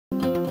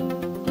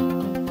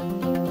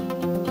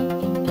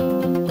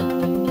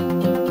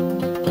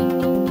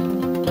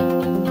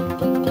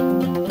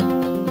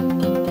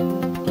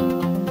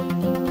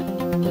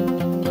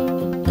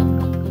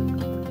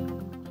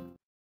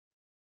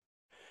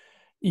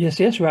Yes,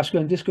 Rasko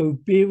and Disco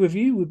beer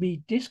review with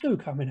me, Disco,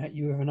 coming at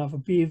you with another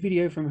beer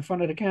video from in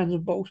front of the cans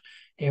and bottles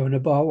here in the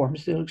bar where I'm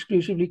still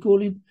exclusively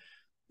calling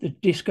the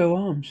Disco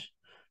Arms.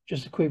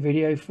 Just a quick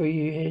video for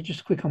you here, just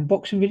a quick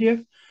unboxing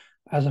video,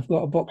 as I've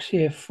got a box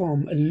here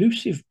from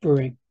Elusive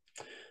Brewing,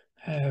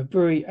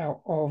 brewery out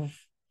of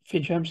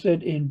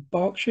Finchampstead in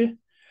Berkshire.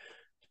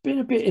 It's been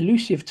a bit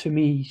elusive to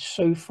me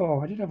so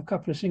far. I did have a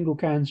couple of single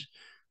cans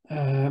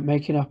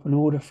making up an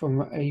order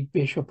from a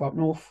beer shop up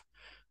north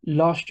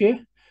last year.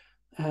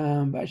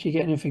 But actually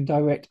getting anything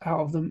direct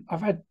out of them,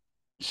 I've had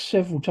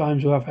several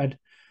times where I've had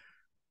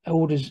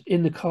orders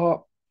in the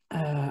cart,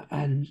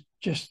 and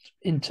just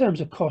in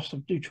terms of cost, I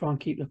do try and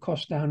keep the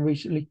cost down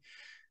recently.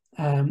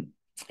 Again,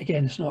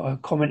 it's not a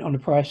comment on the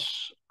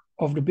price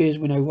of the beers.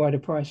 We know why the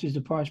price is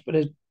the price, but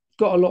there's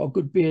got a lot of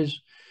good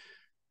beers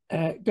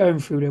going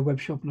through their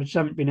web shop, and I just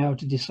haven't been able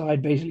to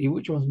decide basically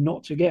which ones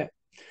not to get.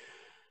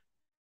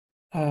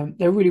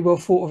 They're really well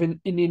thought of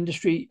in the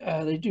industry.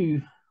 They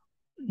do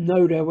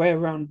know their way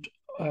around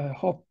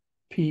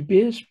hoppy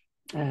beers.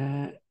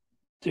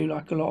 Do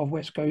like a lot of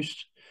West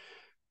Coast,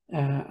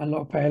 a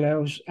lot of pale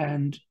ales,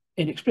 and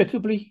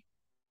inexplicably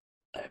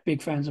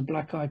big fans of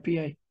black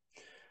IPA.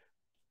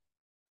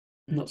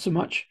 Not so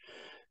much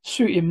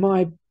suiting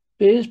my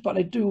beers, but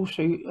they do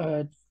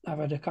also I've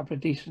had a couple of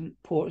decent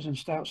porters and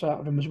stouts out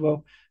of them as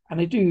well, and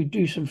they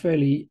do some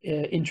fairly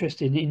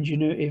interesting,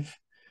 ingenuitive,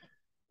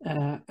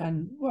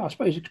 and well, I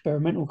suppose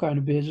experimental kind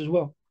of beers as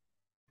well.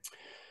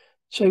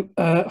 So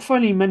I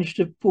finally managed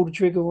to pull the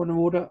trigger on an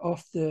order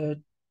after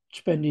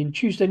spending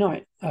Tuesday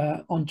night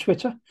on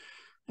Twitter,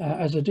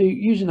 as I do,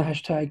 using the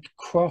hashtag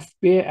Craft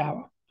Beer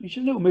Hour, which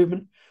is a little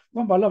movement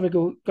run by a lovely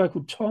guy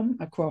called Tom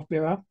at Craft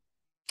Beer Hour.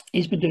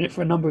 He's been doing it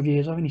for a number of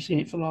years. I've only seen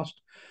it for the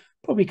last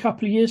probably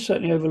couple of years,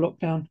 certainly over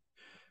lockdown,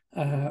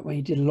 when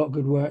he did a lot of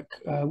good work,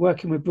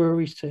 working with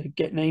breweries to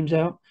get names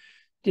out.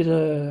 Did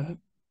a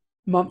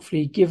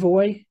monthly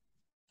giveaway,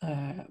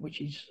 which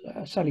is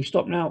sadly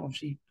stopped now,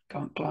 obviously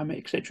can't climate,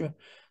 etc.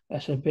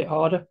 That's a bit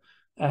harder.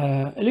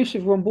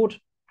 Elusive were on board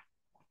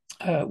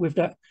with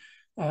that.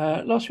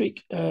 Last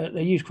week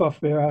they used Craft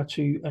Beer Hour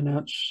to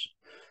announce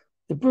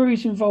the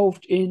breweries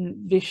involved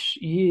in this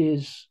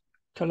year's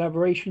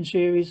collaboration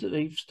series that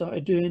they've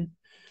started doing.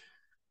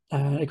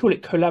 They call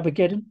it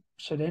Colabageddon,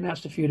 so they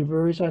announced a few of the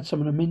breweries. I had some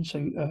of them in, so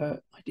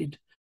I did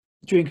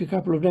drink a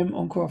couple of them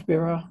on Craft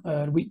Beer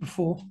Hour the week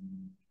before.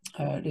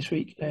 This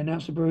week they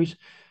announced the breweries,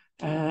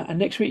 and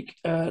next week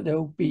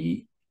they'll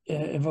be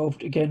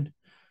involved again,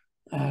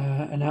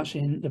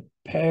 announcing the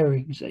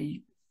pairings.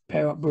 They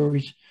pair up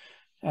breweries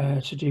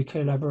to do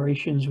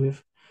collaborations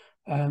with.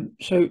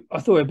 So I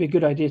thought it'd be a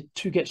good idea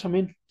to get some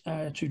in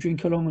to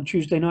drink along on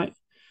Tuesday night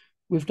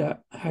with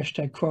that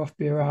hashtag Craft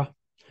Beer Hour.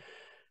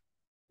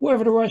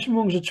 Whatever the rights and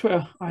wrongs of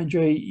Twitter, I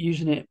enjoy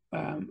using it,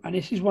 and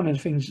this is one of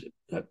the things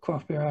that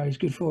Craft Beer Hour is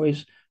good for,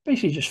 is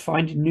basically just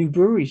finding new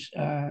breweries.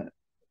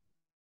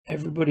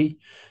 Everybody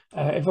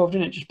involved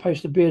in it just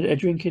post a beer that they're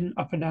drinking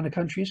up and down the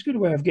country. It's a good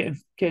way of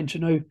getting to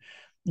know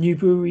new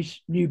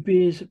breweries, new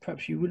beers that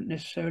perhaps you wouldn't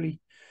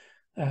necessarily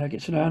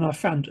get to know. And I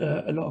found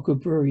a lot of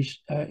good breweries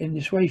in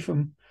this way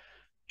from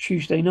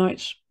Tuesday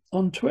nights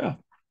on Twitter.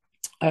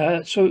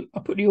 So I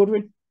put the order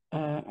in,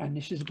 and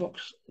this is the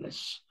box.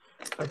 Let's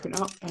open it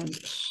up and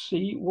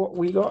see what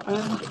we got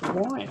and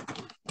why.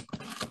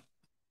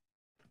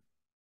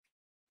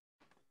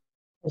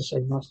 Let's say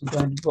nice and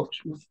branded box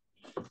with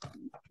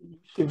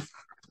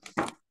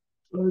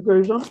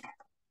logos on.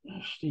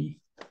 That's the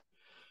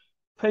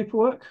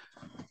paperwork.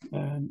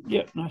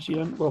 Yep, nicely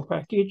done, well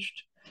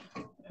packaged.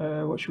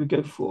 What should we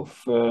go for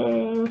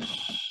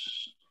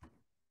first?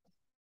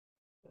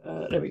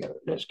 There we go.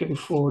 Let's go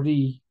for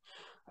the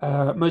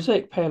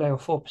Mosaic Pale Ale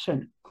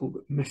 4% called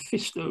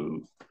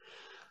Mephisto.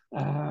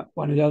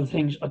 One of the other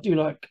things, I do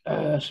like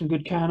some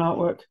good can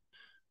artwork,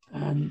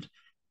 and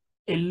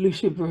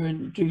Elusive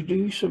Brewing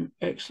do some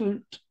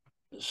excellent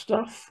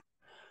stuff.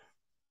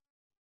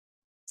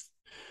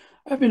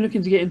 I've been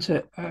looking to get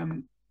into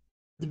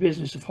the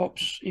business of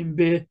hops in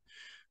beer.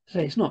 So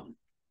it's not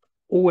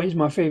always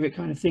my favorite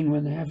kind of thing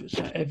when they have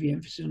such heavy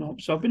emphasis on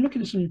hops. So I've been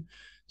looking at some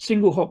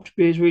single hopped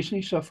beers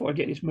recently. So I thought I'd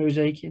get this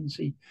Mosaic in and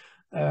see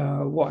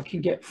what I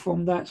can get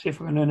from that. See if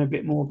I can learn a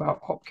bit more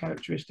about hop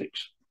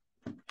characteristics.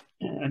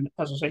 And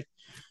as I say,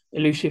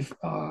 Elusive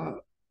are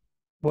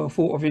well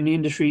thought of in the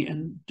industry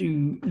and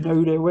do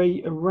know their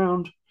way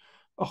around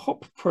a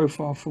hop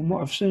profile from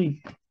what I've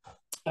seen.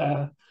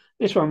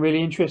 This one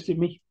really interested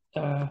me.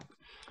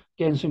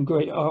 Getting some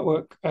great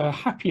artwork.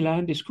 Happy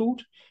Land is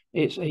called.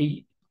 It's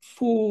a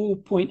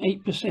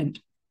 4.8%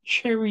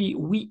 cherry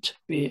wheat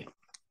beer.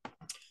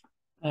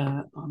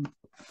 As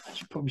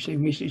you've probably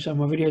seen recently, some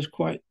of my videos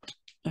quite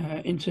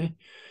into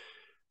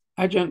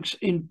adjuncts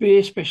in beer,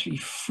 especially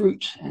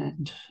fruit,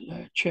 and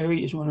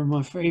cherry is one of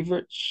my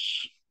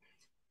favorites.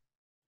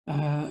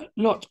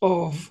 Lot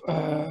of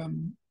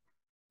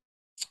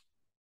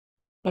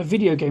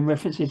video game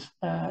references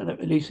that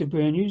Elusive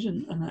Brewing use,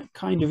 and that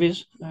kind of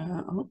is.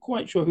 I'm not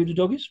quite sure who the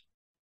dog is.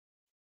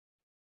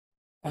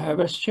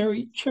 That's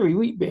cherry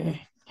wheat beer,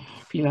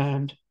 Happy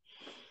Land.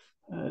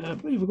 I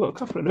believe we've got a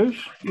couple of those.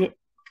 Yep,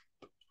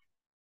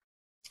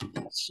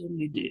 that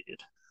certainly did.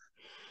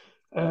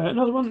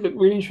 Another one that looked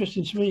really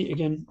interesting to me,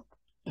 again,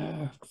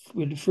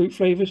 with the fruit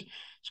flavours.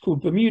 It's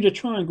called Bermuda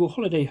Triangle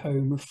Holiday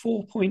Home with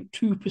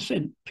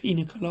 4.2%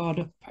 Pina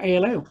Colada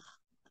Pale Ale.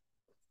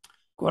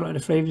 Quite like the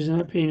flavours in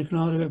that, pina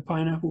colada,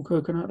 pineapple,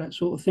 coconut, that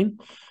sort of thing.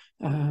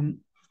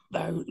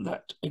 Though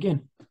that,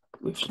 again,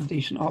 with some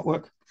decent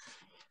artwork,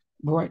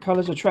 bright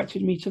colours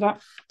attracted me to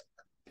that.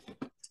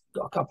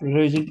 Got a couple of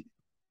those in.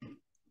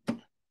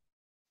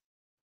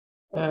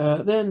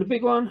 Then the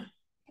big one,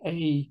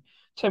 a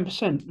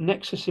 10%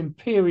 Nexus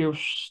Imperial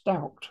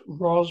Stout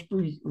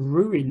Raspberry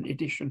Ruin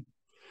Edition.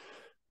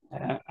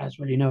 As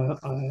well, you know,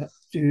 I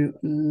do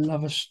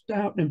love a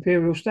stout, an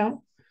Imperial Stout.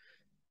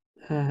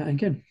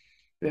 Again,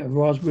 a bit of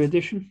Raspberry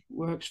Edition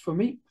works for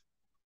me.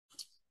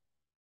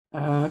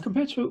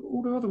 Compared to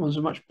all the other ones,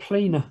 a much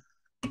plainer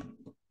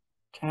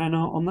can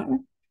art on that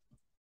one.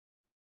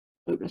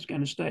 Hope that's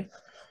going to stay.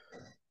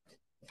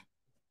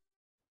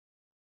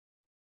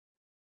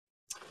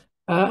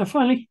 And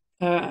finally,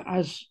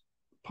 as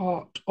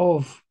part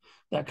of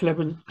that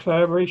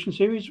collaboration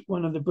series,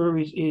 one of the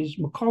breweries is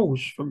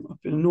McColl's from up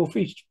in the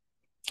northeast.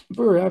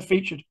 Brewery I've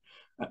featured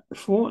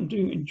before and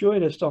do enjoy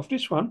their stuff.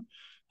 This one,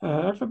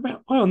 I've had my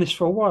eye on this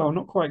for a while,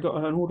 not quite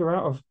got an order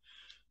out of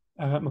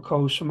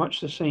McColl's for much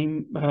the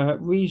same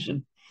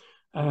reason.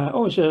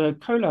 It's a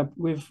collab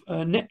with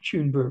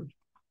Neptune Brewery.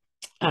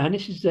 And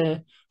this is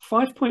their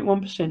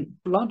 5.1%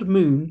 Blood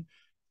Moon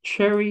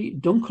Cherry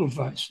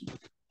Dunkelweizen.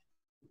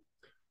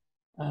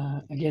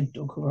 Again,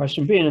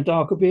 Dunkelweizen being a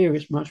darker beer,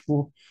 it's much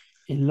more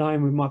in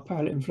line with my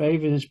palate and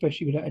flavours,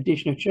 especially with that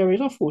addition of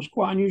cherries. I thought it was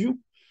quite unusual.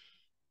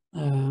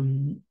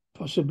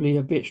 Possibly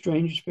a bit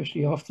strange,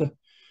 especially after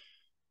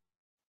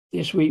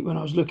this week when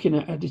I was looking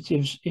at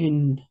additives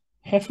in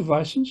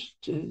Hefeweizens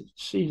to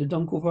see the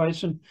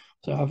Dunkelweizen.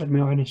 So I've had my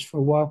eye on this for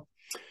a while.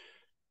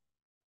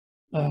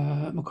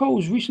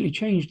 McColl's recently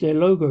changed their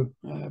logo,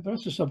 but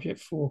that's a subject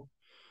for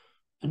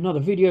another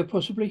video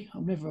possibly.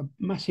 I'm never a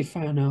massive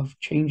fan of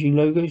changing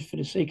logos for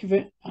the sake of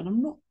it, and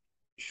I'm not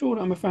sure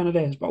that I'm a fan of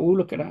theirs, but we'll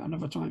look at that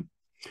another time.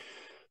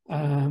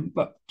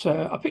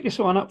 I picked this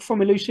one up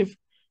from Elusive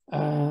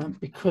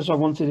because I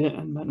wanted it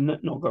and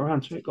not got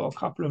around to it. Got a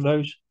couple of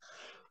those.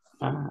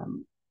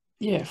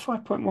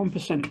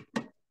 5.1%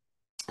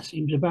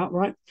 seems about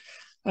right.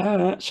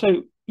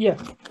 So yeah,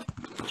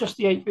 just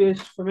the 8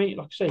 beers for me.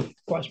 Like I say,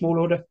 quite a small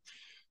order,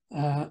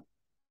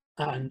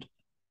 and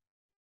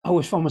I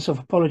always find myself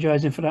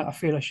apologising for that. I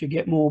feel I should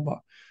get more, but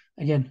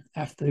again,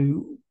 have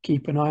to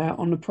keep an eye out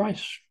on the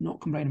price.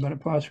 Not complaining about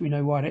the price. We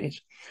know why that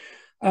is.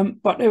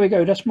 But there we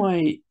go. That's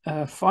my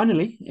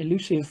finally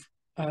Elusive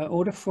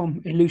order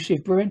from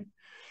Elusive Brewing.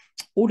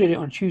 Ordered it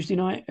on Tuesday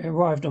night. It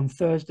arrived on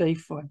Thursday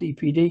for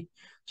DPD.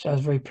 So I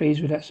was very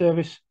pleased with that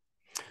service.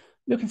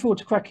 Looking forward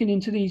to cracking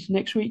into these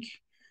next week,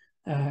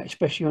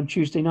 especially on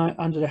Tuesday night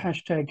under the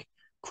hashtag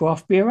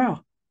Craft Beer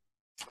Hour.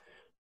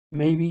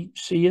 Maybe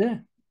see you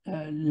there.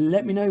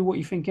 Let me know what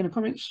you think in the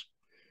comments.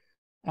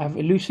 Have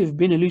Elusive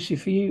been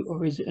elusive for you,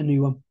 or is it a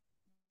new one?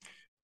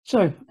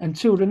 So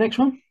until the next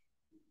one,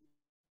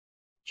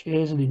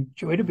 cheers and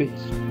enjoy the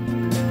beers.